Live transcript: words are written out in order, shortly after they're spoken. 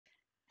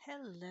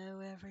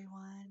Hello,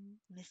 everyone.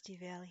 Misty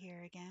Vale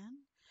here again.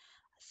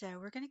 So,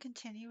 we're going to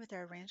continue with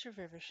our Ranch of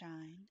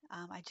Rivershine.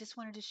 I just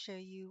wanted to show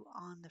you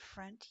on the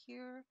front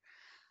here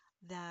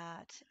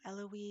that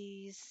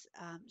Eloise,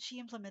 she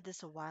implemented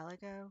this a while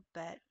ago,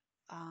 but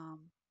um,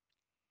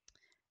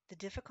 the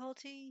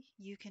difficulty,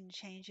 you can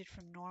change it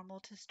from normal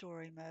to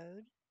story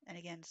mode. And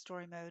again,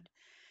 story mode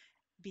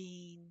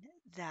being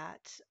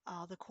that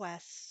all the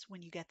quests,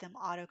 when you get them,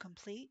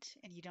 autocomplete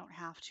and you don't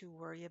have to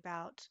worry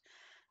about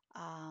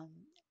um,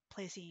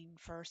 placing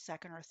first,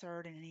 second, or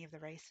third in any of the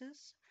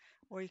races,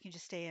 or you can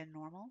just stay in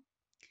normal.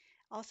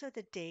 Also,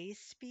 the day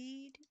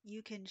speed,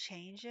 you can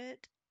change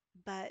it,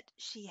 but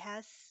she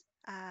has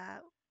uh,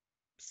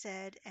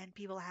 said, and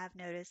people have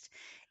noticed,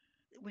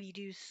 when you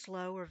do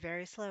slow or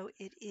very slow,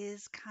 it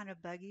is kind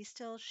of buggy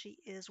still. She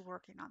is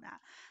working on that.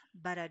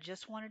 But I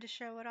just wanted to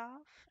show it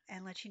off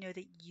and let you know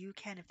that you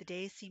can, if the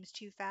day seems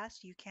too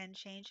fast, you can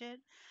change it.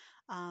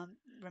 Um,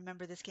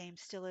 Remember, this game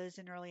still is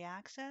in early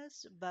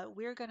access, but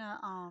we're gonna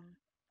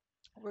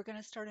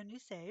start a new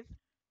save,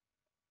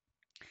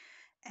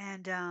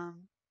 and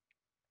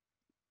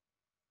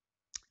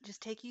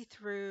just take you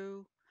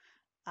through.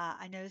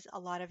 I know a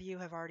lot of you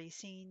have already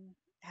seen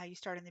how you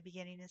start in the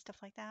beginning and stuff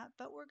like that,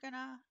 but we're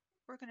gonna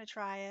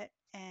try it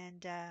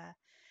and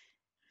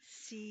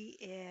see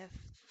if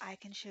I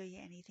can show you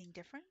anything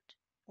different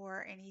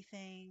or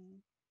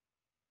anything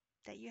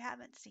that you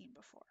haven't seen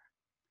before.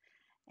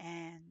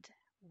 And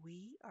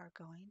we are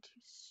going to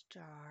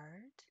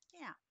start.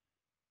 Yeah.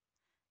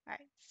 All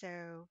right.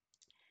 So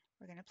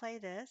we're gonna play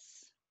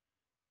this.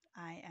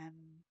 I am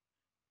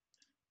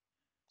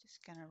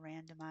just gonna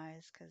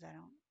randomize because I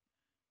don't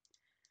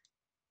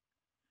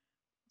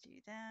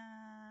do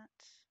that.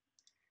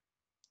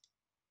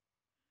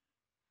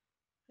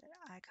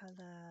 Eye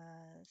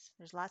colors.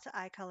 There's lots of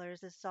eye colors.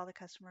 This is all the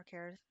customer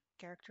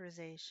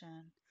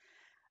characterization.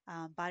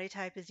 Body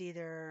type is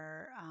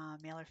either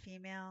male or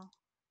female.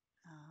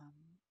 Um,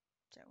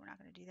 so we're not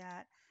going to do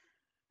that.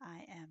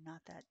 I am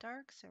not that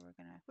dark, so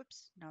we're going to,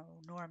 whoops, no,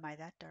 nor am I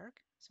that dark.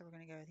 So we're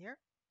going to go with here.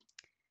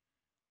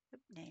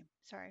 Oop, name,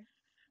 sorry.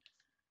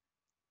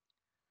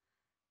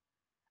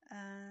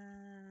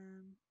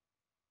 Um,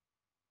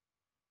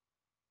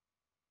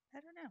 I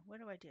don't know. What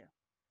do I do?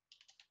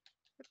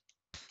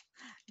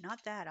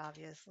 Not that,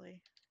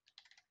 obviously.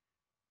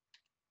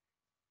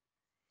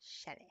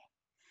 Shelley.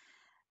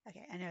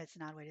 Okay, I know it's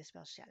an odd way to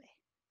spell Shelley,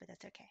 but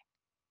that's okay.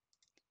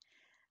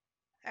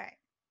 All right,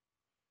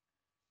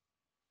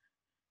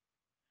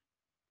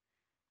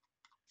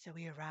 so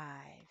we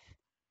arrive.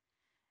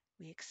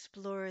 We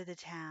explore the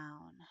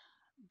town.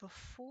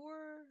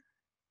 Before,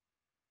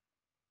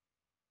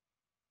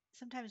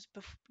 sometimes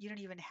you don't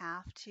even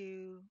have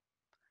to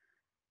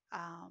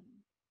um,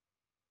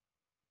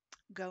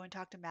 go and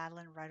talk to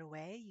Madeline right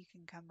away. You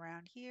can come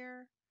around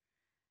here,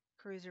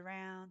 cruise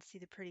around, see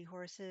the pretty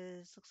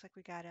horses. Looks like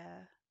we got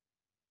a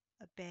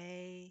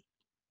bay.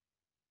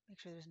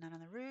 Make sure there's none on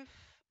the roof,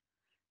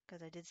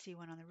 because I did see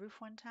one on the roof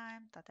one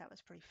time. Thought that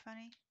was pretty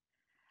funny.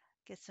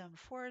 Get some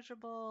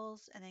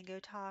forageables and then go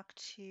talk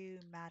to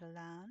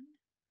Madeline,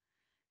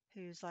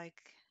 who's like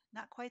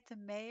not quite the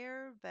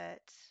mayor,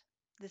 but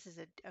this is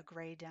a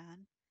gray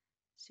dun.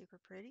 Super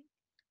pretty.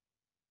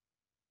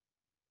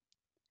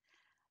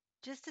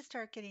 Just to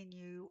start getting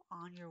you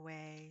on your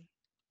way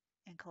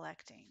and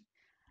collecting.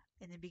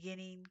 In the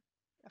beginning,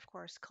 of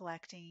course,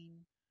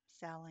 collecting,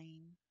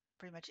 selling,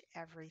 pretty much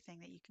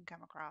everything that you can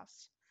come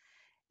across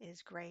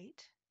is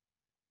great.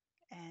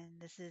 And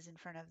this is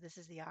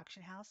the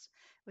auction house,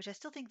 which I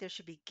still think there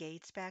should be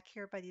gates back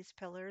here by these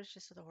pillars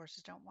just so the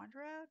horses don't wander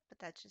out, but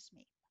that's just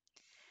me.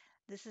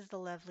 This is the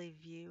lovely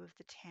view of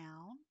the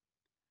town.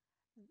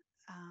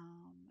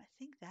 I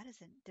think that is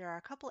in, there are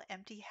a couple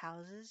empty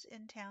houses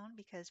in town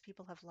because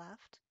people have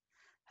left.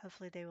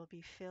 Hopefully they will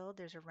be filled.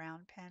 There's a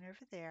round pen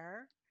over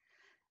there.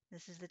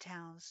 This is the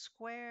town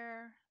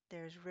square.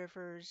 There's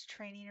River's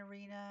training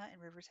arena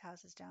and River's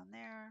house is down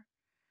there.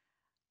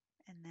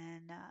 And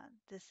then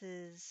this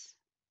is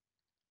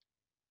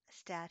a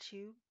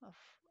statue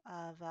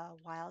of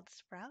Wild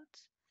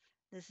Sprout.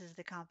 This is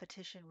the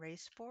competition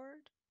race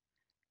board.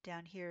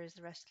 Down here is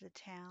the rest of the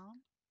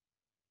town.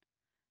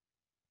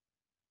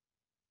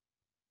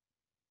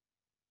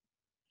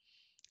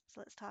 So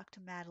let's talk to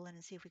Madeline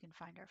and see if we can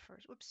find our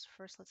first. Whoops,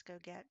 first let's go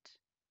get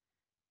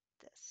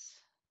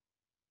this.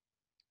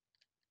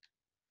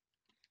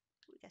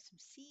 We got some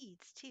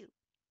seeds too.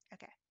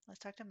 Okay, let's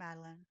talk to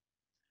Madeline.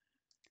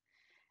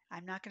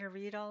 I'm not going to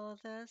read all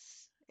of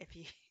this if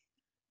you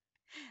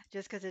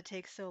just because it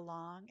takes so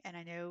long, and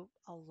I know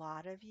a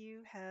lot of you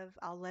have.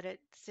 I'll let it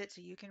sit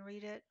so you can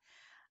read it,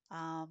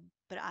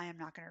 but I am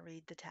not going to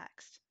read the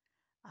text.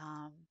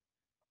 Um,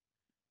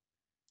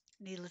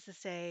 Needless to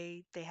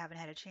say, they haven't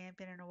had a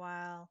champion in a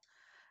while.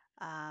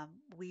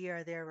 We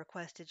are their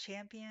requested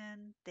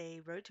champion. They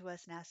wrote to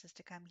us and asked us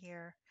to come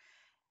here,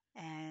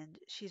 and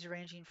she's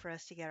arranging for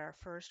us to get our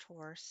first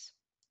horse.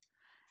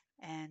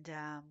 And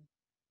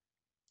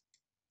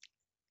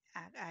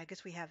I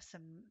guess we have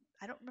some.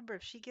 I don't remember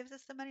if she gives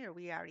us the money or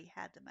we already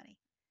had the money.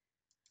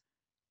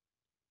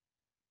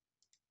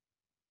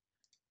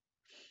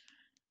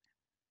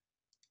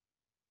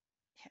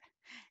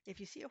 If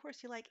you see a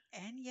horse you like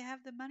and you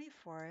have the money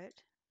for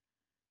it,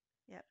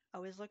 yep,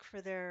 always look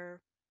for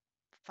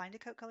find a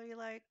coat color you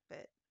like,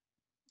 but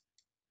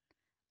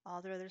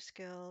all their other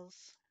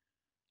skills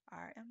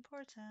are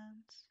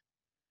important.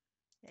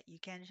 Yeah, you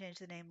can change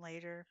the name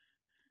later.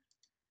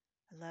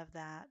 I love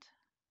that.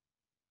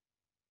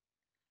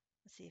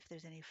 Let's see if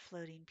there's any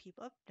floating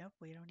people. Oh, nope,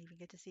 we don't even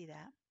get to see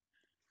that.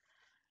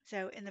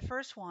 So in the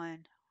first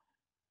one,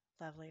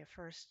 lovely, a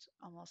first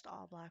almost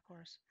all black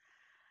horse.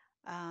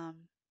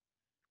 Um,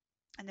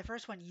 in the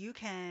first one, you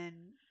can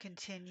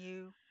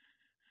continue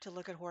to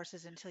look at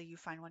horses until you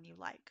find one you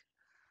like.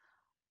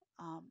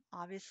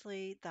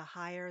 Obviously, the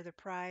higher the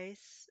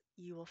price,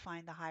 you will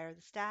find the higher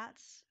the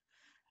stats.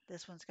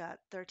 This one's got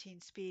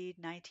 13 speed,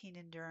 19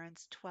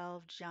 endurance,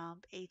 12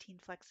 jump, 18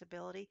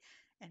 flexibility,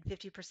 and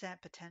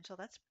 50% potential.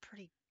 That's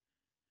pretty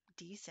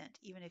decent,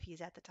 even if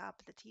he's at the top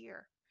of the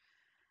tier.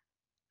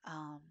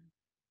 Um,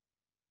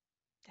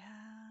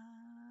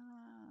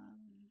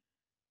 um,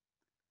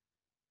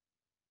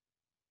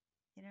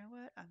 you know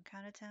what? I'm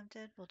kind of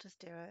tempted. We'll just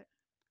do it.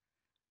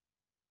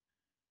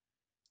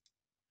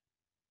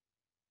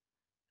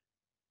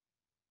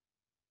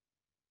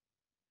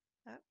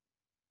 Oh,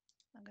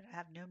 I'm going to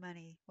have no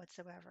money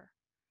whatsoever.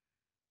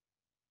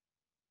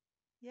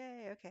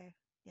 Yay, okay.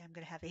 Yeah, I'm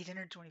going to have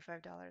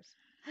 $825.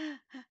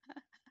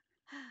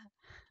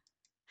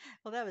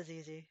 Well, that was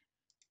easy.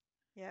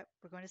 Yep,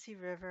 we're going to see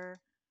River.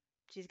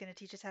 She's going to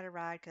teach us how to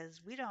ride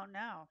because we don't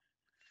know.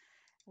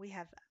 We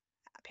have,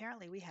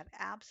 apparently, we have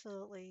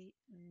absolutely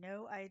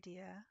no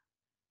idea.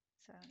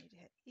 So I need to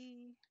hit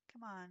E.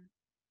 Come on,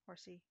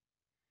 horsey.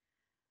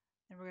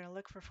 And we're going to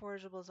look for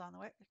forageables on the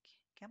way.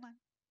 Come on.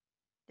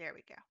 There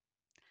we go.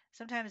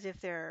 Sometimes if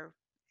they're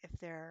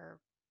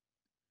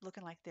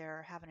looking like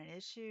they're having an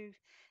issue,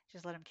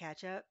 just let them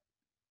catch up.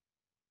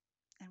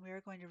 And we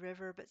are going to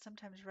river, but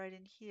sometimes right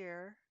in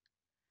here,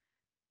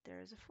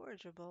 there is a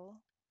forageable,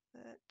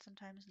 but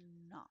sometimes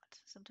not.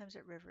 Sometimes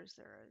at rivers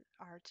there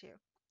are too.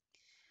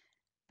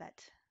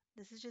 But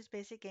this is just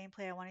basic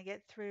gameplay. I want to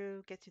get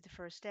through the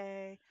first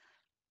day,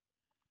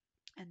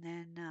 and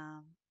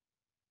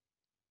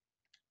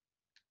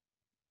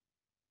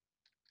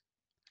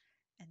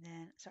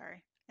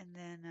sorry, and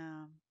then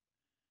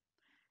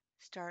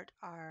start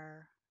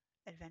our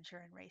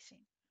adventure in racing.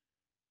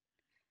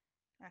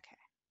 Okay.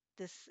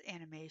 This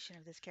animation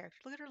of this character.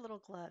 Look at her little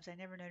gloves. I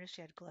never noticed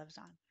she had gloves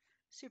on.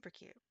 Super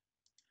cute.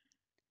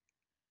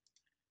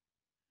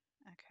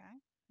 Okay.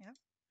 Yep.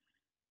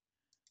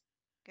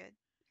 Good.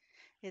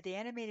 Yeah, the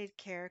animated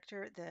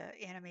character, the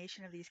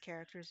animation of these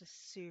characters is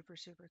super,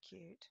 super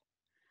cute.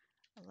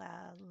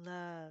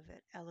 Love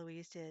it.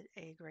 Eloise did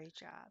a great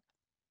job.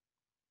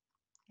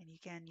 And you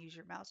can use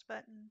your mouse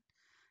button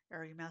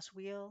or your mouse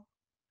wheel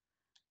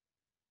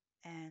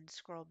and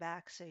scroll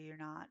back so you're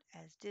not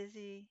as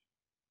dizzy.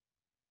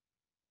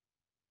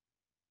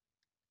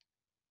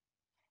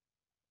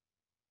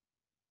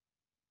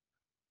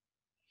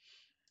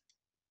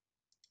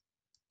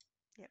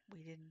 Yep,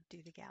 we didn't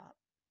do the gallop.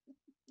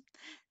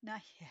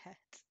 Not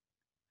yet.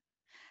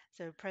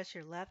 So press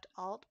your left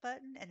Alt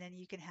button and then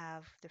you can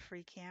have the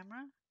free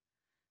camera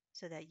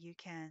so that you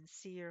can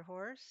see your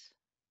horse.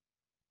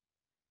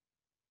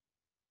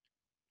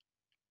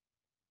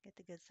 Get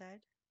the good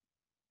side.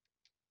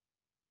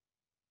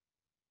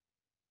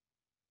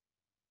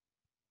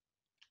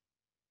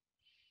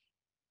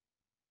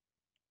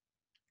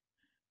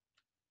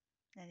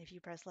 And if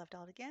you press left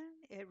Alt again,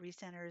 it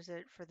recenters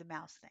it for the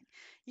mouse thing.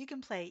 You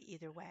can play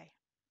either way.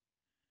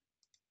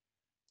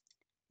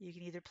 You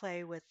can either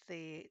play with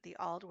the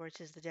Alt, which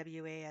is the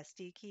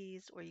WASD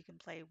keys, or you can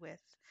play with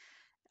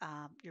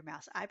your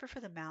mouse. I prefer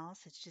the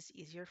mouse. It's just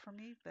easier for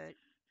me, but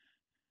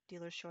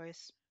dealer's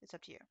choice. It's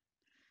up to you.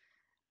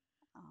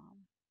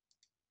 Um,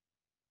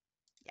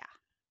 yeah.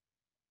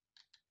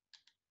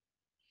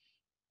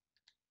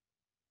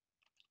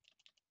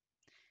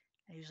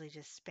 I usually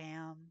just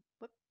spam.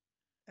 Whoop.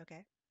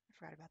 Okay. I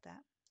forgot about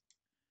that.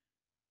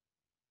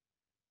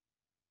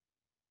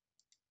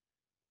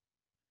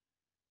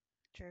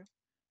 True.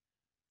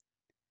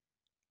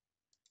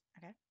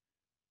 Okay.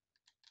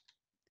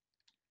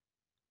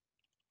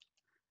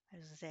 I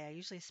was going to say, I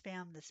usually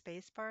spam the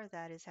space bar.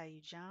 That is how you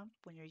jump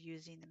when you're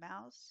using the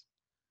mouse.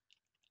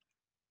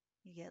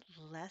 You get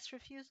less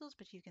refusals,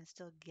 but you can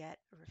still get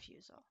a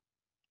refusal.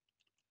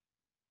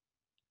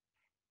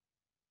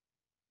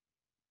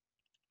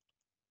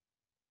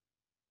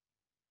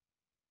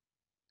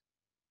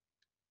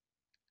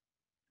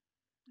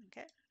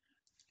 Okay.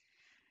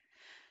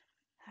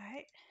 All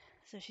right.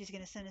 So she's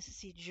going to send us to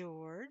see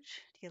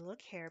George to get a little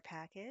care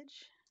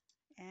package,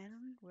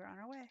 and we're on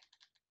our way.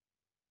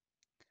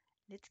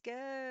 Let's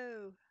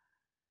go.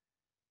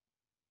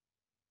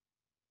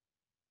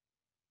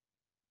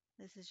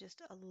 This is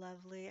just a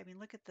lovely, I mean,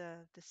 look at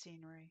the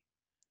scenery.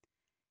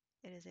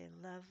 It is a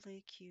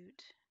lovely,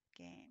 cute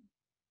game.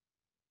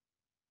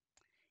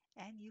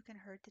 And you can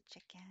herd the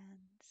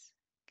chickens.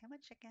 Come on,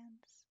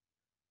 chickens.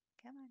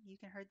 Come on. You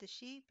can herd the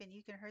sheep and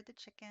you can herd the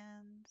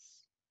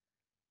chickens.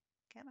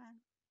 Come on.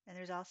 And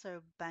there's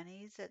also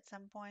bunnies at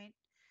some point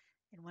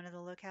In one of the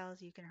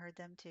locales, you can herd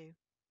them too.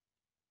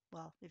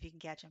 Well, if you can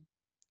catch them.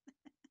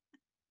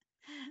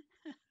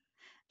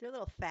 They're a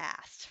little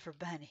fast for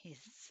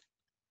bunnies.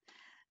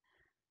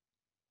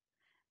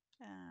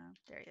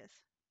 There he is.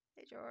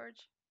 Hey,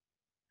 George.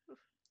 Oof.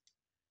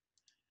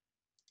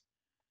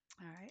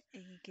 All right.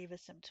 He gave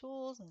us some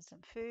tools and some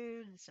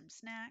food and some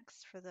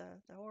snacks for the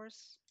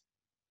horse.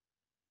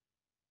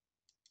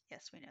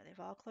 Yes, we know they've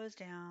all closed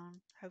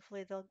down.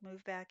 Hopefully they'll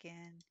move back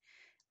in.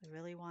 We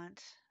really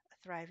want a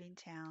thriving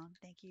town.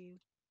 Thank you.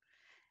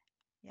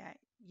 Yeah,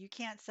 you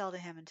can't sell to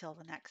him until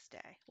the next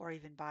day or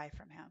even buy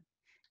from him.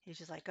 He's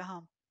just like, go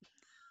home.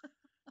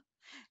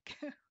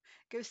 Go,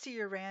 go see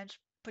your ranch,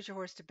 put your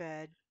horse to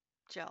bed,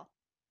 chill.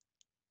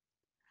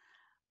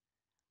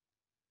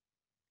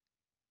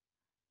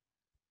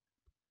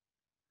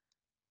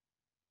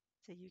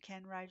 So you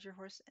can ride your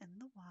horse in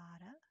the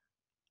water.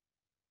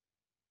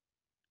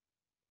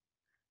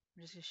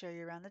 I'm just going to show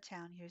you around the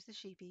town. Here's the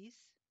sheepies.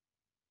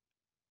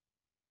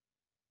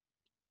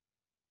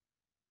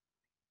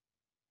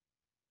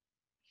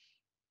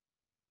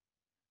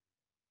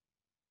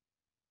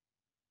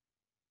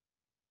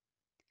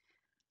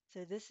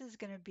 So this is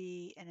going to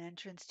be an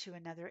entrance to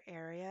another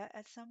area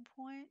at some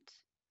point.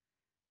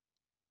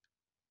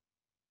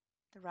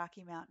 The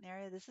Rocky Mountain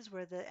area. This is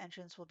where the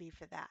entrance will be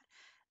for that.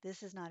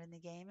 This is not in the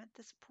game at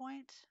this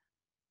point.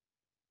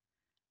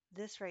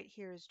 This right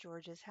here is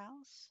George's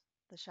house,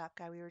 the shop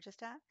guy we were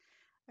just at.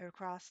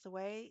 Across the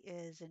way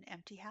is an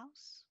empty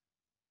house.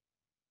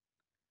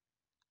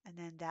 And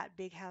then that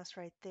big house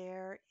right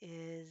there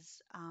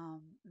is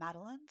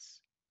Madeline's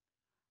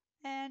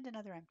and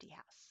another empty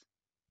house.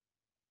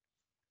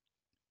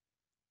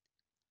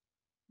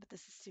 But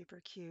this is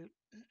super cute.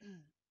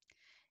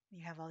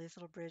 You have all these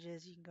little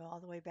bridges. You can go all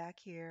the way back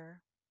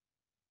here.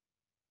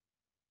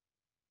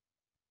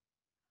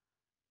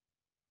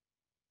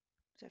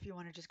 So if you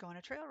want to just go on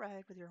a trail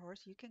ride with your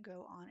horse, you can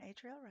go on a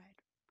trail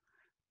ride.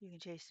 You can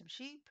chase some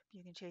sheep.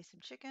 You can chase some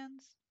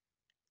chickens.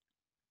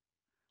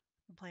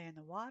 You can play in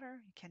the water.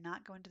 You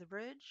cannot go into the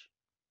bridge.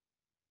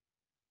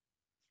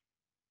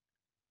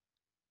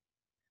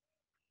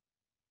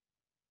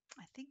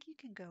 I think you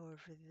can go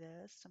over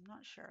this. I'm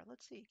not sure.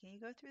 Let's see. Can you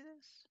go through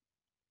this?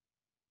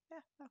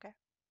 Yeah, okay.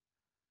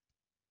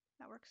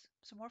 That works.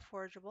 Some more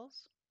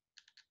forageables.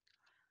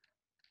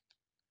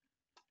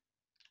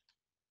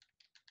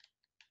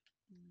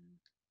 Mm.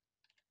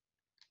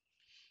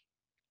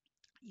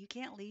 You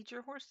can't lead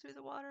your horse through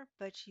the water,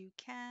 but you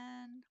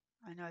can.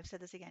 I know I've said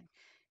this again.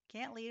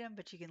 Can't lead him,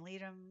 but you can lead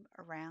him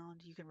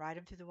around. You can ride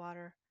him through the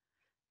water,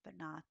 but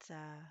not.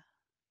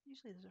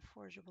 Usually there's a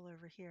forageable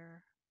over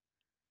here.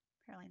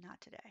 Apparently not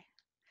today.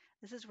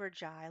 This is where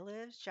Jai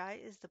lives. Jai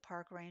is the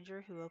park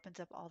ranger who opens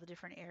up all the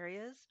different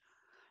areas.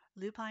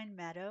 Lupine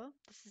Meadow.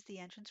 This is the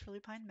entrance for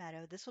Lupine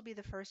Meadow. This will be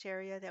the first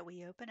area that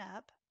we open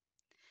up.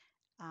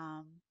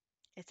 Um,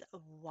 it's a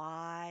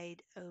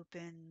wide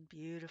open,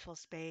 beautiful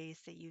space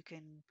that you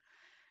can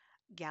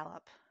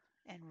gallop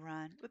and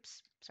run.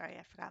 Oops, sorry,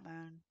 I forgot my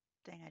own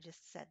thing. I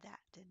just said that,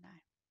 didn't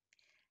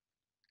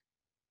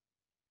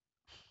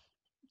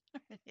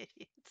I?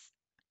 Idiots.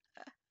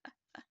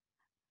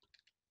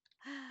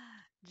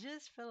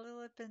 Just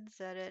Philip and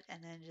said it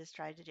and then just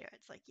tried to do it.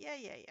 It's like, yeah,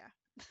 yeah,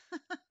 yeah.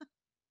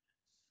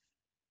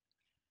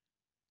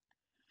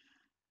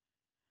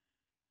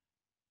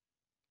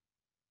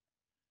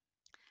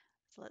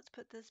 So let's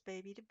put this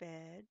baby to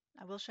bed.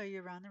 I will show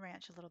you around the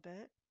ranch a little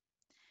bit.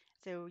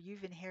 So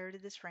you've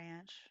inherited this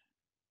ranch,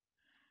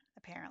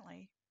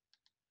 apparently.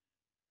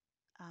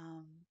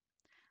 Um,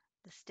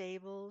 the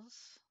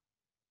stables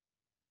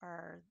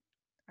are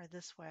are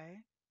this way,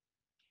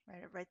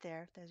 right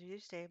there. Those are your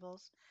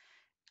stables.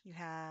 You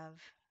have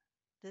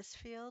this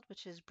field,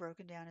 which is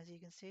broken down as you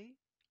can see.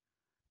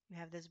 You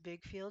have this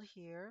big field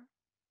here,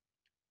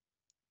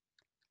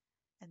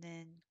 and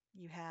then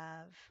you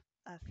have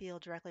a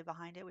field directly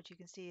behind it, which you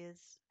can see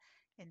is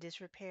in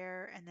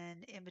disrepair. And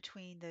then in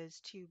between those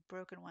two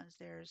broken ones,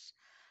 there's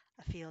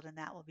a field, and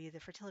that will be the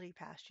fertility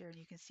pasture. And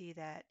you can see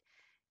that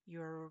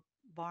your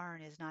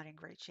barn is not in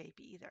great shape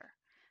either.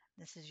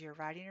 This is your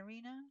riding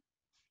arena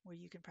where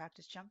you can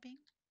practice jumping.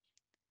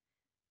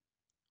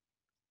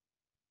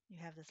 You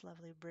have this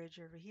lovely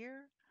bridge over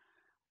here.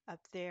 Up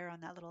there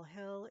on that little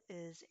hill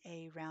is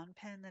a round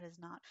pen that is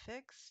not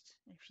fixed.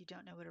 If you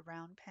don't know what a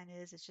round pen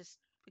is, it's just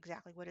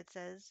exactly what it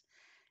says.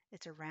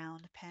 It's a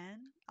round pen.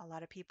 A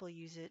lot of people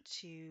use it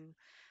to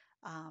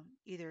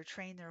either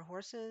train their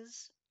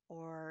horses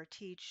or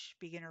teach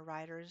beginner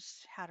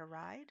riders how to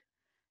ride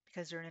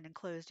because they're in an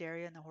enclosed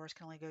area and the horse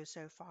can only go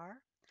so far.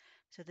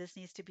 So this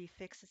needs to be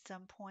fixed at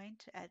some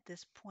point. At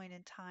this point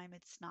in time,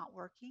 it's not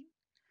working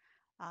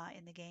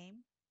in the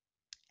game.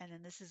 And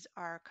then this is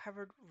our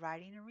covered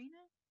riding arena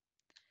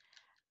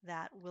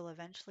that will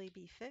eventually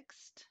be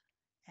fixed.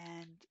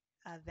 And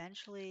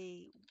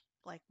eventually,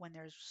 like when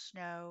there's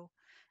snow,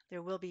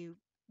 there will be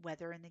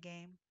weather in the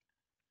game,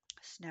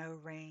 snow,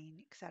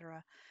 rain,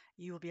 etc.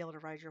 You will be able to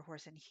ride your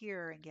horse in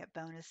here and get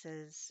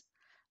bonuses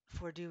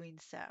for doing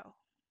so.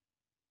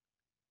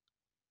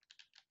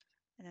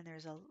 And then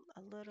there's a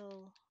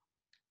little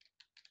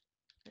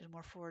There's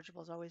more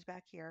forageables always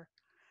back here.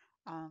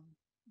 Um,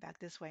 Back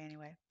this way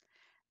anyway.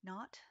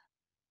 Not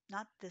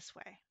not this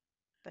way,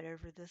 but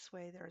over this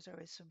way there's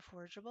always some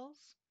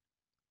forageables.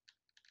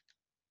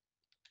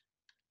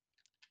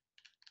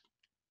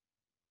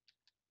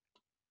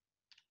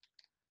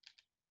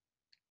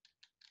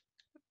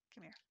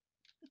 Come here.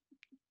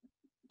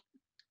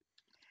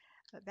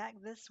 But back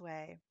this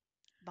way,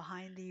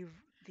 behind the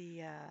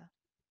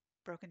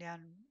broken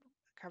down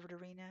covered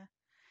arena,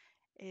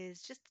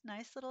 is just a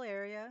nice little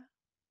area.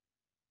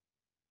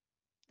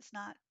 It's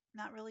not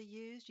really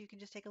used. You can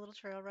just take a little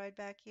trail ride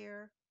back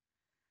here,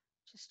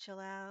 just chill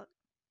out.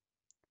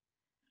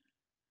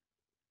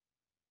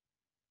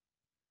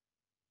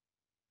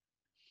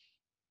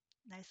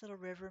 Nice little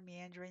river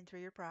meandering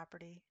through your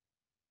property.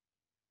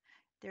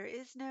 There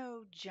is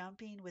no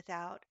jumping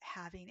without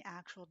having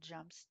actual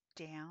jumps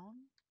down.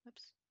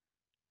 Oops.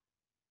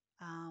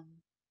 Um,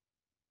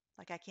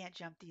 like I can't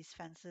jump these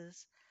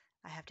fences.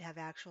 I have to have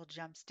actual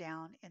jumps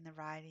down in the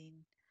riding,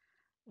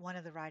 one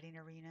of the riding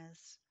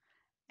arenas,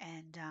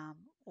 and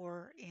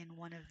or in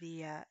one of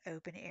the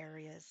open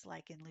areas,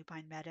 like in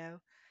Lupine Meadow.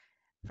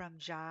 From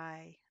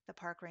Jai, the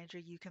park ranger,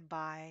 you can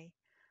buy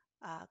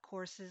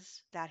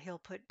courses that he'll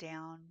put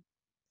down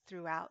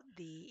throughout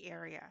the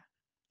area,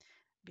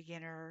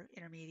 beginner,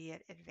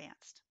 intermediate,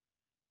 advanced.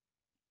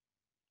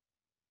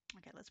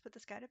 Okay, let's put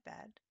this guy to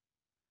bed.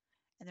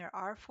 And there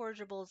are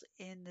forageables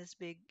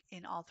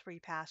in all three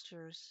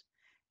pastures.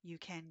 You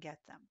can get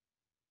them.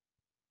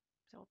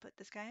 So we'll put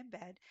this guy in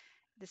bed.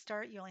 To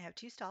start, you only have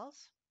 2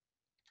 stalls.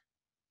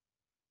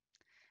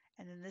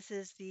 And then this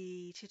is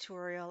the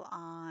tutorial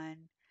on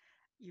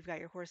you've got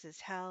your horse's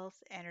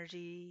health,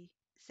 energy,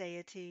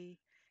 satiety,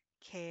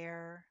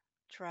 care,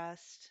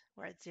 trust,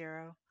 we're at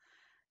 0,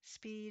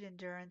 speed,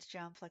 endurance,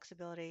 jump,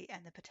 flexibility,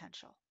 and the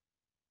potential.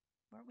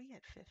 Weren't we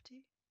at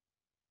 50?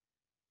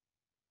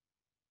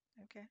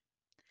 Okay.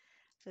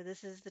 So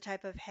this is the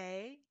type of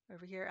hay.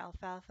 Over here,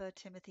 alfalfa,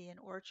 timothy, and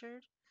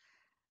orchard.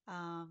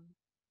 Um,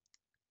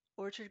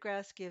 Orchard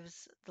grass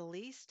gives the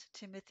least.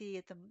 Timothy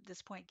at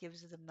this point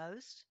gives the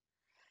most.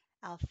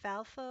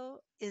 Alfalfa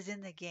is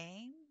in the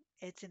game.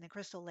 It's in the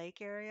Crystal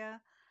Lake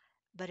area,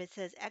 but it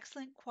says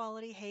excellent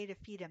quality hay to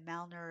feed a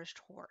malnourished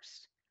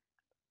horse.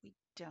 We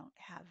don't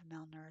have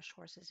malnourished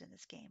horses in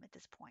this game at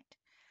this point.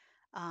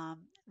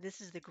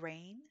 This is the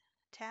grain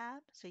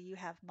tab. So you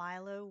have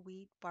milo,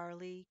 wheat,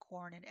 barley,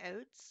 corn, and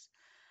oats.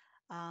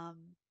 Um,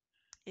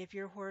 if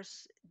your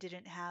horse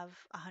didn't have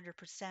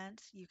 100%,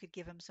 you could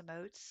give him some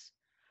oats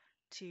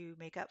to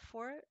make up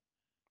for it,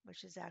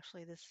 which is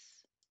actually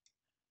this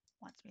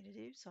wants me to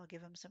do. So I'll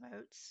give him some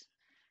oats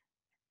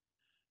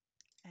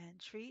and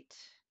treat,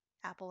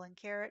 apple and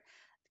carrot.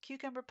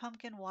 Cucumber,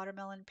 pumpkin,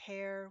 watermelon,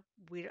 pear,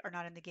 we are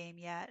not in the game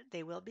yet.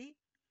 They will be.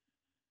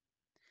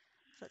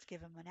 So let's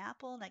give him an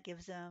apple, and that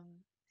gives him,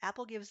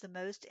 apple gives the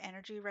most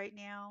energy right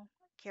now.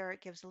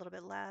 Carrot gives a little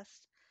bit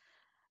less.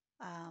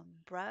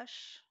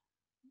 Brush,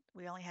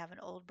 we only have an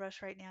old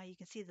brush right now. You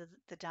can see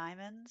the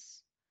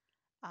diamonds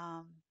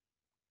um,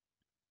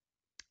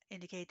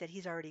 indicate that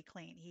he's already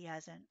clean. He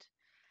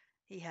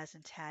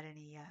hasn't had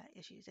any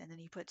issues. And then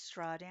you put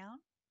straw down.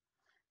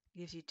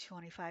 Gives you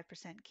 25%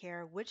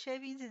 care. Wood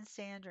shavings and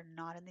sand are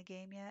not in the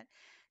game yet.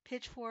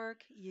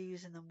 Pitchfork you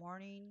use in the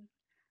morning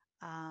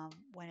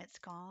when it's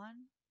gone.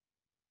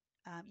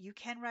 You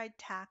can ride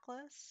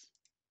tackless.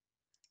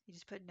 You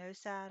just put no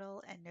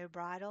saddle and no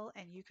bridle,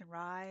 and you can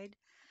ride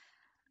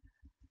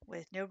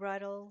with no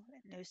bridle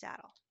and no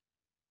saddle.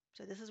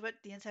 So this is what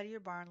the inside of your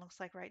barn looks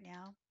like right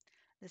now.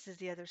 This is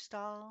the other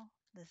stall.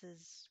 This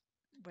is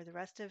where the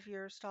rest of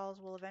your stalls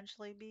will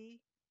eventually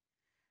be.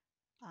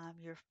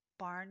 Your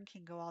barn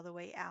can go all the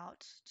way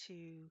out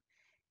to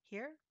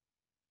here.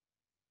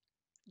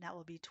 And that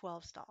will be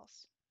 12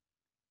 stalls.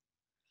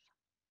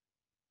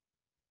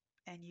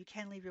 And you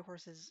can leave your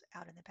horses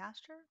out in the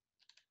pasture.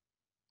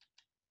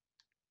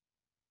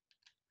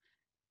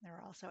 There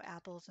are also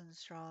apples and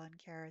straw and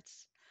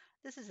carrots.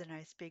 This is a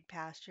nice big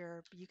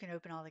pasture. You can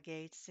open all the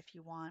gates if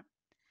you want.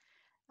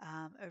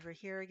 Over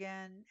here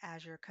again,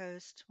 Azure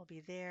Coast will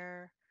be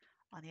there.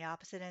 On the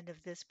opposite end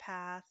of this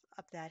path,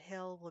 up that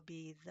hill, will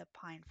be the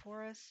pine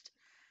forest.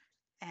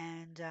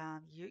 And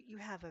you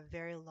have a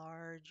very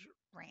large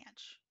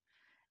ranch.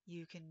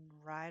 You can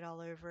ride all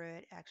over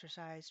it,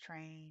 exercise,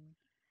 train,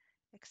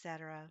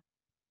 etc.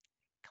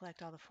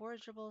 Collect all the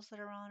forageables that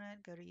are on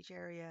it, go to each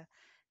area,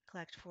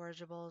 collect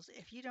forageables.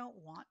 If you don't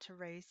want to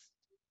race,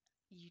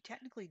 you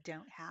technically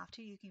don't have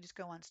to. You can just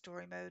go on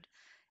story mode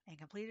and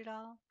complete it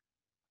all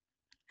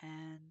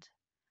and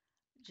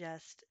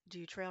just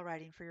do trail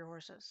riding for your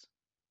horses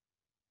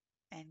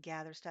and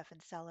gather stuff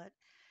and sell it.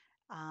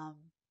 Um,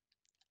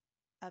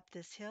 Up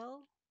this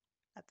hill,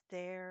 up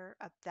there,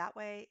 up that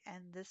way,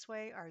 and this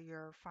way are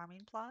your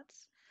farming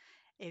plots.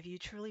 If you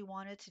truly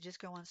wanted to just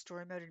go on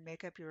story mode and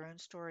make up your own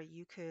story,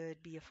 you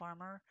could be a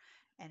farmer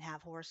and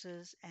have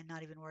horses and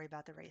not even worry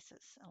about the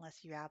races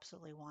unless you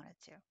absolutely wanted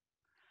to.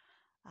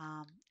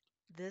 Um,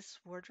 this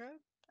wardrobe,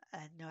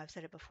 I know I've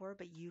said it before,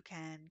 but you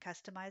can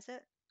customize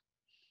it,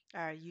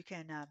 or you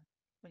can,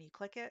 when you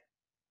click it,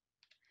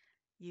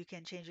 You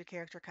can change your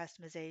character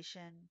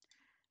customization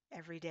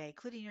every day,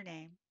 including your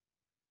name,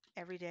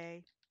 every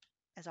day,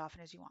 as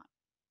often as you want.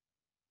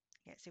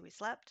 Okay, so we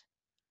slept,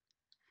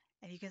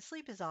 and you can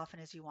sleep as often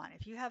as you want.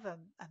 If you have a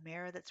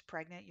mare that's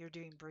pregnant, you're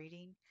doing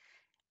breeding,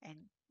 and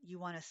you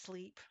want to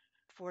sleep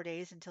 4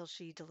 days until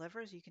she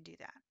delivers, you can do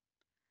that.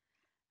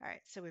 All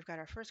right, so we've got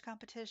our first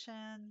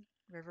competition.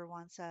 River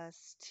wants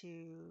us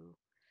to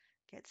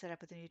get set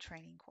up with a new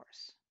training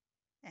course,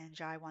 and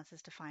Jai wants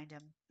us to find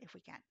him if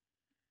we can,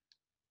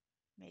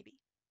 maybe.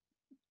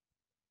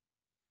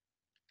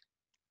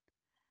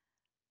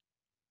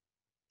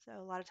 So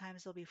a lot of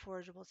times there'll be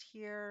forageables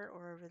here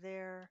or over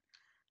there.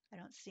 I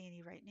don't see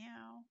any right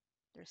now.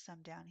 There's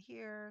some down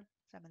here,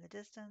 some in the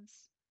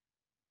distance.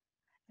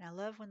 And I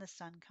love when the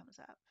sun comes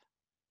up.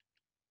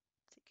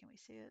 Let's see, can we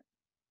see it?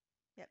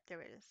 Yep,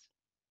 there it is.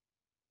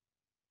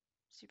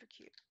 Super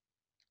cute.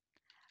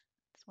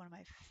 It's one of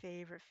my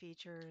favorite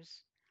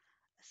features,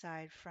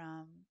 aside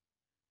from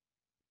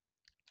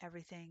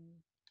everything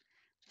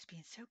just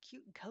being so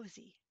cute and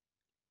cozy.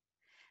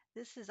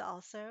 This is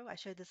also, I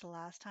showed this the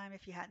last time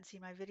if you hadn't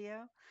seen my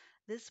video.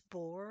 This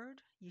board,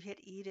 you hit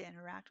E to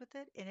interact with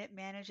it, and it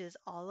manages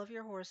all of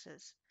your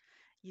horses.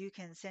 You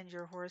can send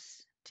your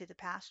horse to the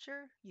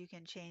pasture. You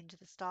can change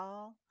the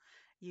stall.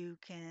 You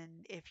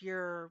can, if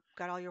you're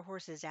got all your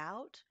horses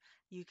out,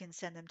 you can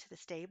send them to the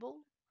stable.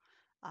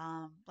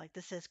 Like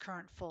this says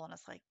current foal, and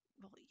it's like,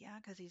 well, yeah,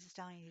 because he's a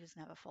stallion, he doesn't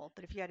have a foal.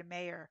 But if you had a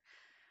mare,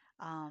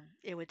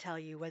 it would tell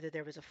you whether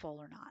there was a foal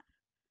or not.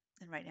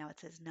 And right now it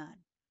says none.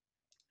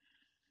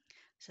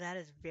 So that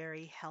is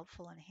very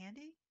helpful and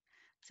handy.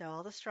 So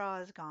all the straw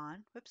is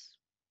gone. Whoops,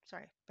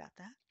 sorry about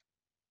that.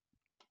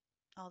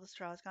 All the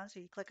straw is gone. So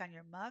you click on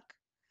your muck,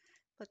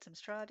 put some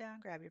straw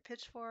down, grab your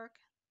pitchfork,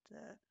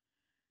 the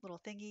little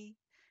thingy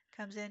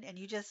comes in, and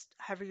you just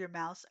hover your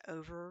mouse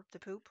over the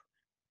poop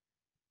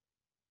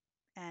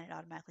and it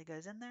automatically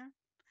goes in there.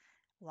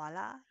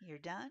 Voila, you're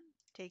done.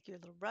 Take your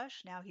little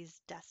brush. Now he's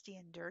dusty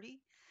and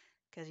dirty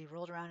because he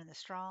rolled around in the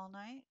straw all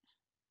night.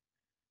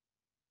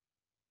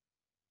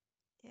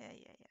 Yeah,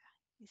 yeah, yeah.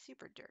 He's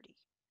super dirty.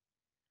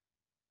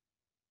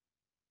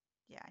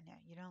 Yeah, I know.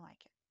 You don't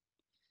like it.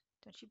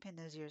 Don't you pin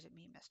those ears at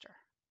me, mister.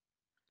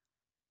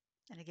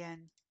 And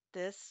again,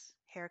 this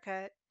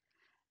haircut,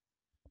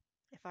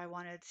 if I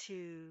wanted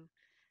to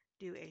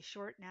do a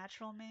short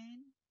natural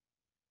mane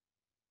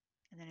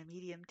and then a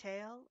medium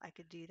tail, I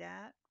could do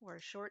that, or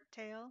a short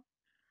tail.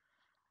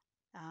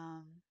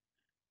 Um,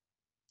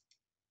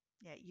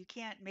 yeah, you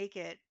can't make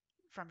it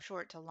from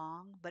short to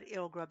long, but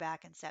it'll grow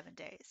back in 7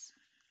 days,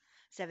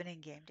 7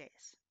 in-game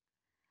days.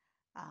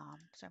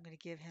 So I'm going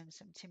to give him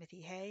some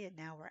Timothy hay, and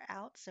now we're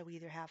out. So we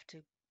either have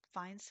to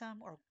find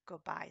some or go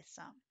buy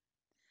some.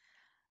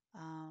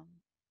 Um,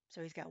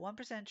 so he's got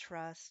 1%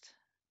 trust.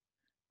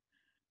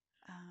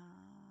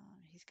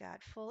 He's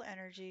got full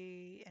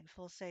energy and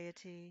full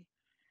satiety.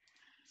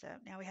 So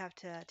now we have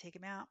to take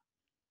him out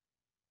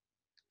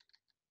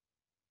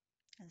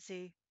and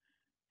see.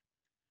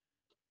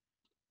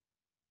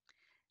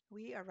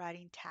 We are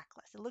riding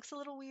tackless. It looks a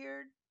little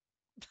weird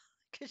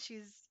because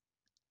she's,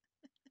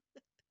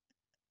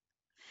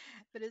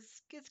 but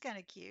it's kind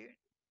of cute.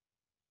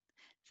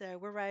 So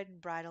we're riding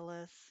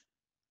bridleless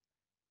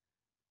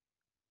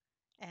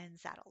and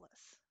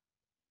saddleless.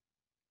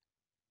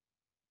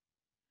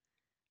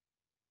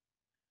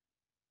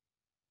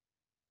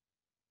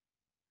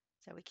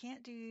 So we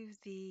can't do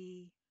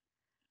the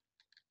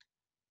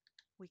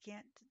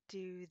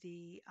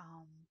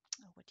oh,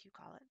 what do you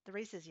call it? The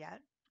races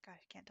yet. Gosh,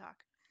 I can't talk.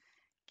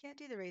 Can't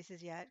do the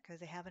races yet because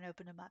they haven't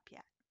opened them up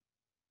yet.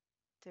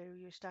 So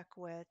you're stuck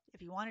with,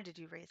 if you wanted to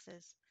do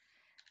races,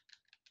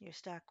 you're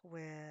stuck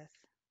with,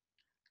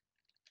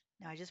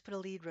 no, I just put a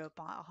lead rope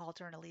on, a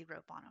halter and a lead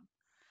rope on him.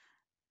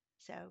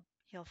 So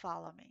he'll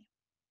follow me.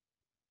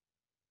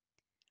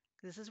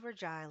 This is where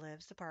Jai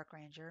lives, the park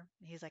ranger.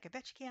 And he's like, I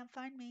bet you can't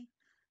find me.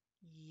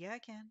 Yeah, I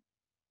can.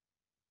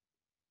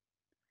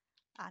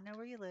 I know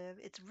where you live.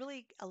 It's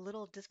really a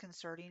little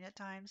disconcerting at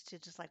times to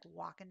just like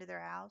walk into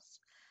their house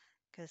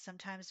because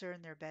sometimes they're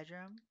in their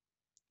bedroom.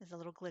 It's a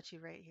little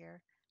glitchy right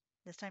here.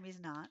 This time he's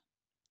not.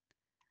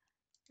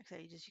 So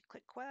you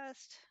click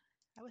quest.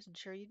 I wasn't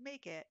sure you'd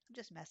make it. I'm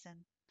just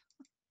messing.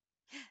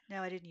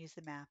 No, I didn't use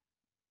the map.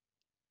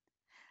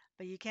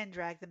 But you can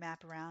drag the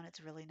map around.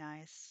 It's really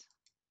nice.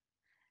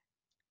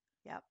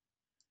 Yep.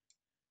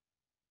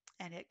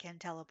 And it can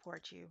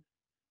teleport you.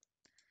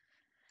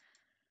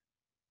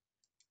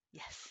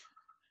 Yes.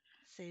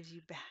 Saves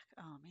you back.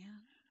 Oh,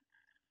 man.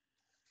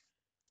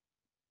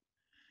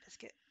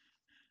 Biscuit.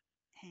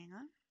 Hang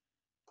on.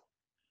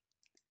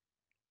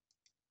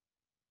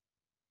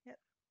 Yep.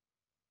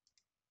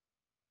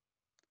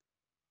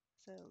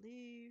 So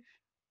leave.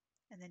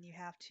 And then you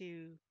have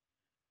to.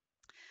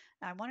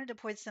 Now, I wanted to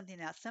point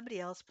something out. Somebody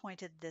else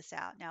pointed this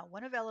out. Now,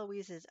 one of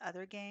Eloise's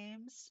other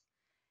games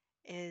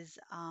is,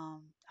 oh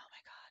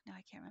my God, now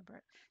I can't remember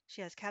it.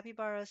 She has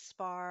Capybara,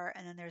 Spar,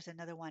 and then there's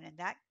another one. And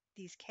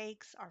these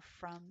cakes are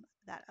from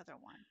that other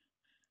one.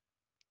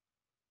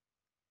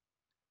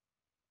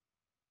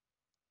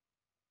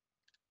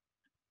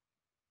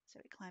 So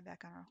we climb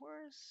back on our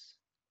horse,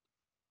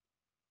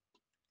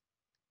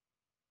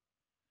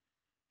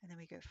 and then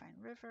we go find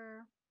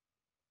River.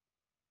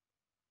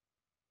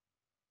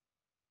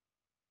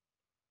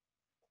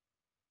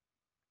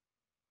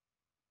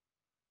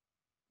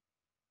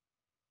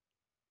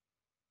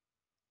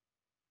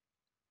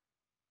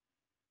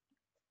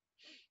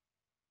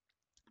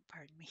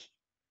 Pardon me,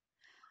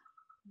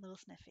 a little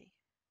sniffy.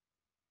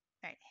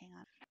 All right, hang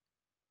on.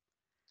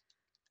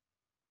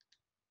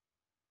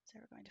 So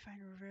we're going to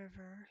find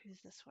River, who's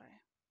this way.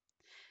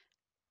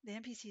 The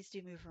NPCs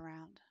do move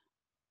around,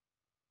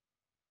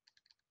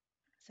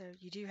 so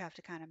you do have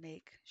to kind of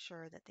make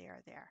sure that they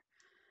are there.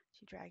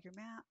 So you drag your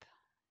map,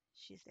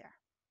 she's there.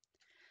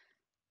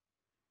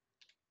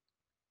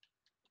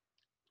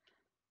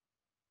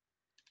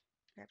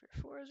 Grab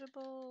your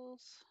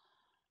forageables.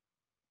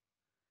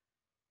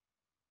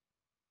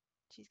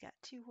 She's got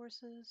 2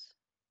 horses.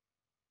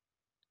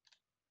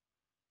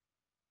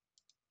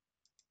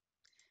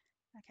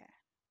 Okay.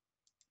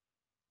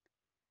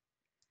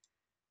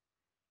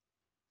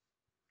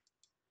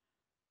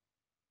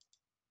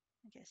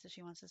 Okay, so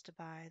she wants us to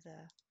buy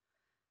the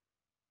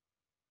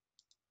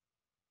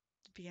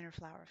beginner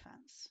flower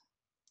fence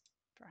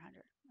for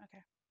 100.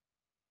 Okay.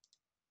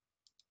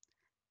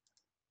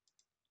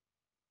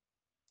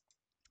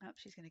 Oh,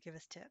 she's going to give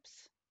us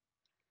tips.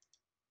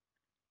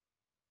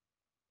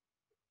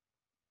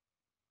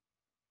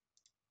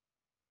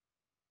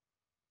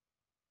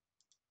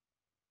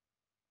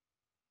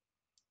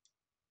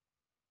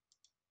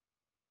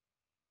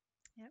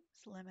 Yep,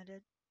 it's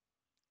limited.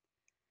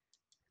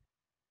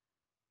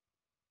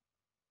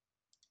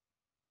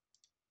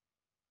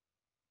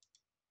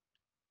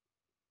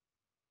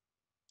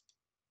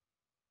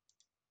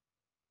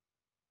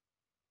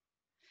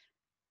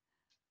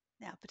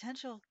 Now,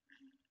 potential,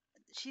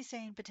 she's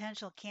saying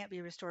potential can't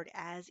be restored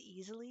as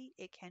easily.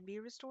 It can be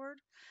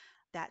restored.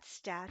 That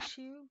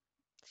statue,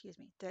 excuse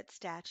me, that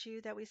statue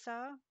that we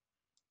saw,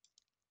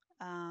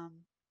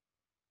 um,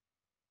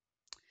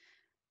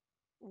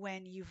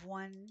 when you've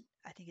won,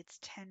 I think it's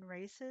 10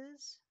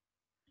 races,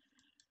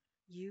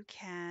 you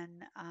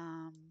can,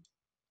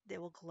 they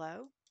will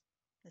glow.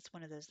 It's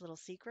one of those little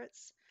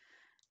secrets.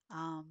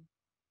 Um,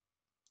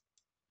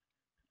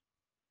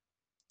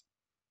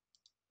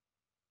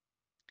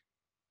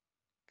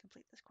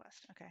 complete this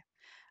quest. Okay.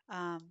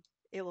 Um,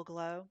 it will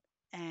glow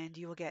and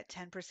you will get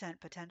 10%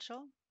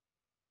 potential.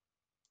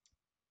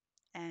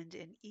 And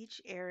in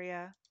each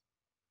area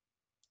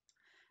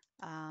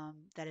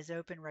that is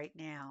open right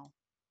now,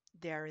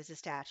 there is a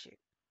statue.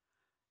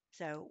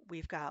 So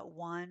we've got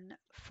one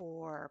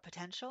for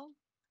potential,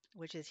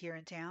 which is here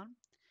in town.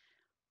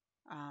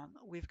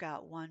 We've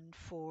got one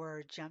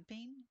for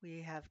jumping.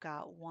 We have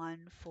got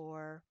one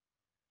for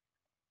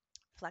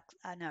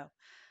no,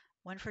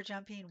 one for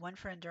jumping, one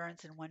for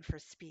endurance, and one for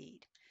speed.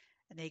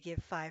 And they give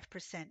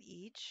 5%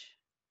 each.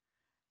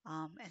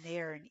 And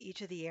they are in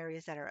each of the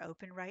areas that are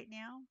open right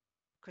now.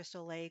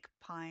 Crystal Lake,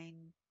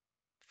 Pine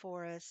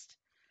Forest.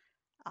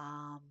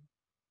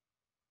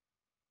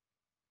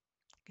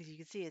 Because you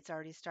can see it's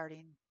already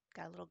starting,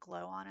 got a little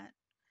glow on it.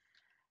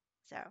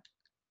 So I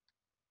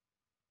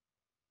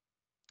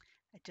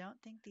don't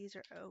think these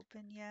are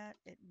open yet.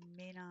 It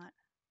may not.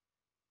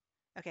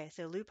 Okay,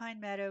 so Lupine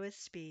Meadow is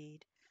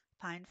speed.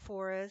 Pine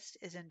Forest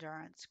is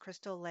endurance.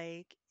 Crystal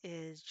Lake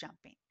is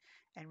jumping.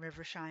 And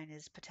Rivershine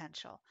is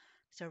potential.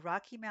 So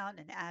Rocky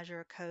Mountain and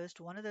Azure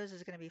Coast, one of those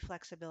is going to be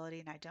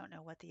flexibility, and I don't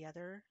know what the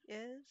other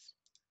is.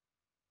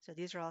 So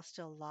these are all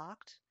still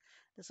locked.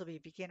 This will be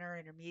beginner,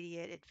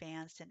 intermediate,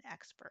 advanced, and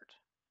expert.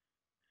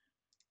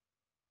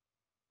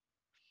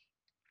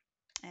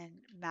 And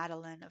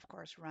Madeline, of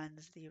course,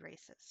 runs the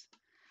races.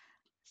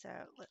 So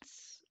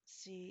let's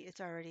see,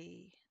 it's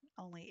already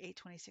only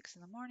 8:26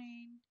 in the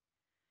morning.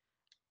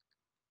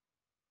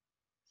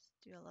 Let's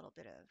do a little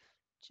bit of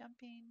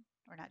jumping,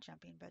 or not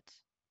jumping, but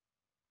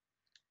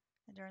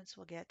endurance.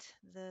 We'll get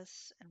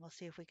this, and we'll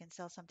see if we can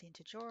sell something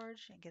to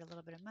George and get a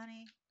little bit of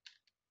money.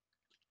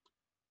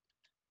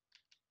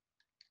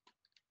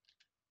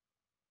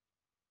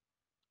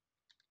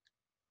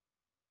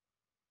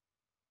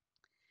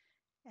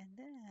 And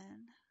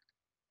then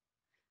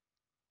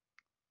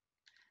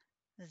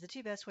the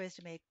 2 best ways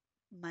to make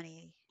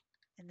money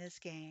in this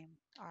game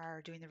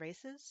are doing the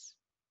races.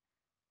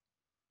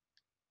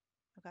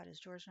 Oh God, is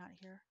George not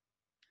here?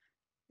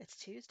 It's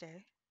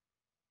Tuesday.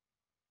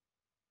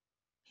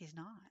 He's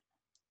not.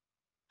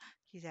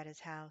 He's at his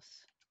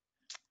house.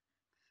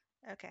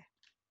 Okay.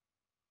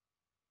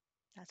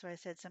 That's why I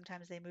said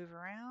sometimes they move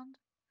around.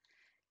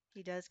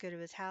 He does go to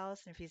his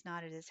house, and if he's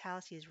not at his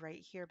house, he's right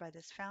here by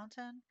this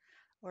fountain,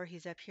 or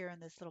he's up here in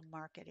this little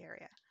market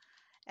area.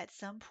 At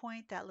some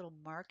point, that little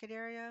market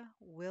area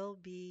will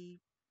be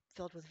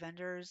filled with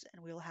vendors,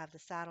 and we will have the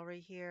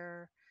saddlery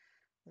here,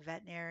 the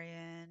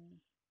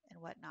veterinarian,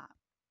 and whatnot.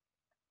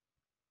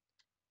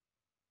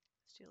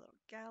 Let's do a little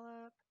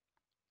gallop.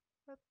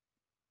 Whoop.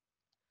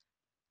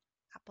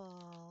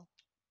 Apple.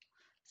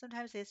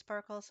 Sometimes they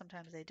sparkle,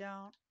 sometimes they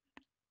don't.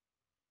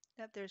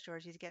 Yep, there's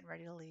George. He's getting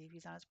ready to leave.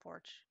 He's on his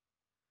porch.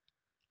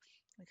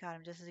 We caught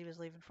him just as he was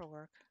leaving for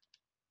work.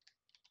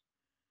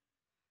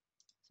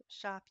 So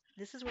shop.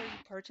 This is where you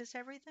purchase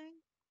everything.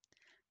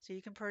 So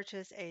you can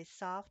purchase a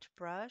soft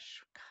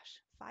brush.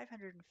 Gosh,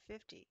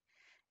 550.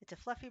 It's a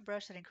fluffy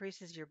brush that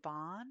increases your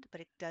bond, but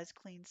it does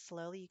clean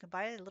slowly. You can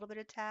buy a little bit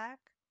of tack.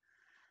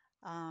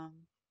 Um,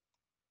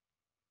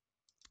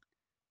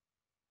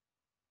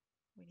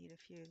 we need a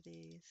few of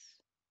these.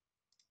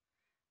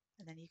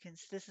 And then you can,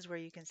 this is where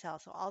you can sell.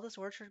 So all this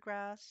orchard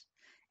grass,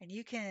 and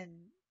you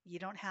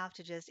don't have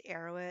to just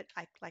arrow it.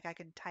 I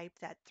can type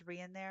that 3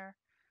 in there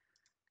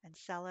and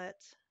sell it.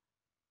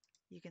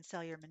 You can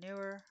sell your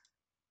manure.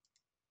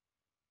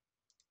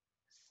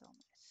 Sell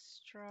my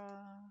straw.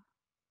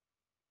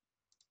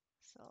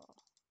 Sell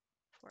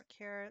 4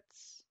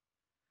 carrots.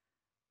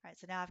 All right,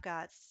 so now I've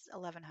got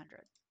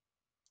 1100.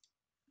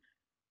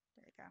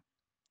 There you go.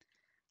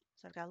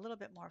 So I've got a little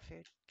bit more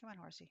food. Come on,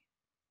 horsey.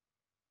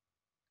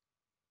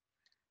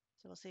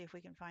 So we'll see if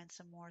we can find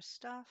some more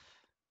stuff.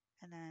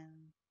 And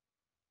then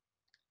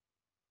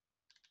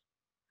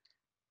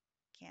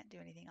can't do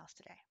anything else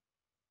today.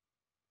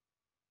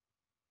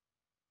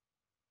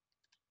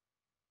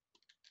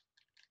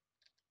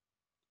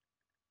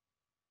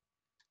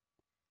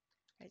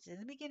 Right, so in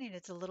the beginning,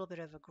 it's a little bit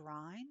of a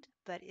grind,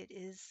 but it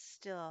is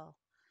still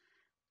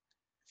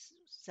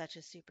such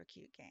a super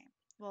cute game.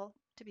 Well,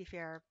 to be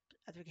fair,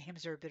 other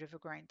games are a bit of a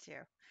grind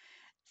too.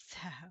 So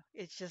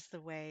it's just the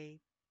way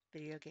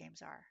video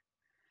games are.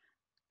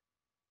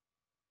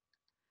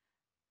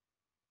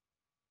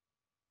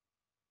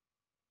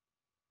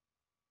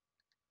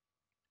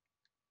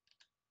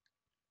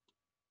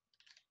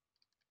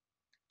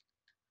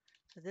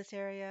 So this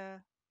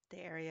area, the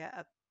area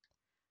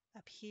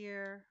up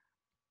here,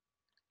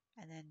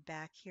 and then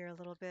back here a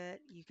little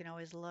bit, you can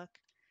always look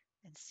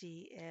and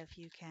see if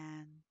you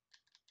can.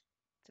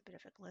 It's a bit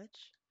of a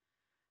glitch.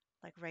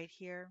 Like right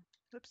here,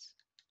 oops,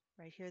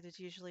 right here, there's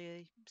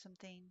usually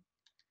something.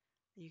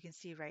 You can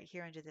see right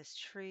here under this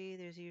tree,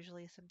 there's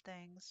usually some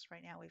things.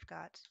 Right now we've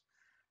got,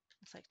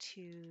 looks like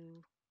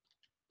 2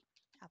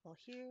 apple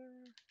here,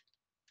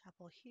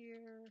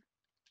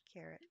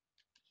 carrot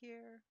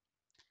here.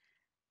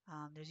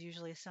 There's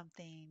usually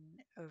something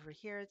over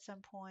here at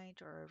some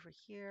point or over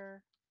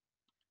here.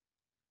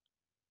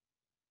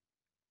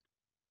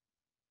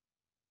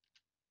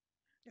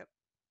 Yep.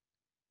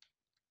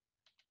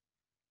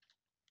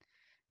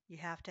 You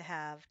have to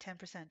have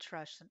 10%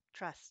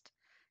 trust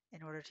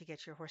in order to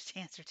get your horse to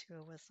answer to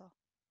a whistle.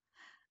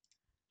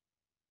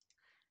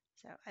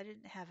 So I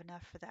didn't have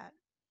enough for that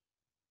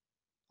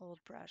old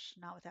brush,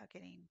 not without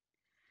getting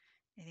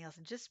anything else.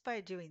 And just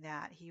by doing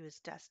that, he was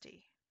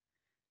dusty.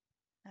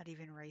 Not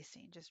even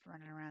racing, just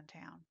running around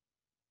town.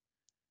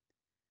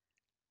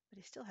 But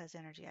he still has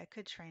energy. I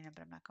could train him,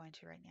 but I'm not going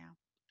to right now.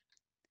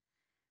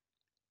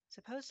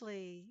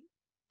 Supposedly,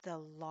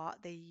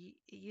 it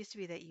used to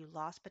be that you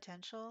lost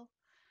potential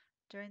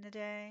during the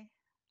day,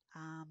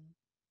 um,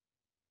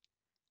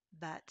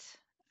 but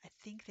I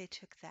think they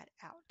took that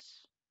out.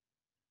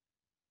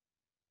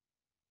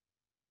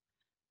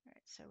 All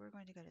right, so we're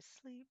going to go to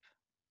sleep.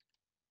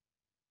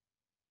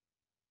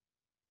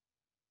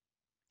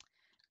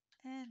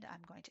 And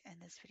I'm going to end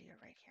this video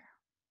right here.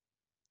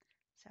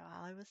 So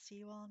I will see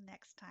you all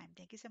next time.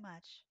 Thank you so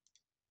much.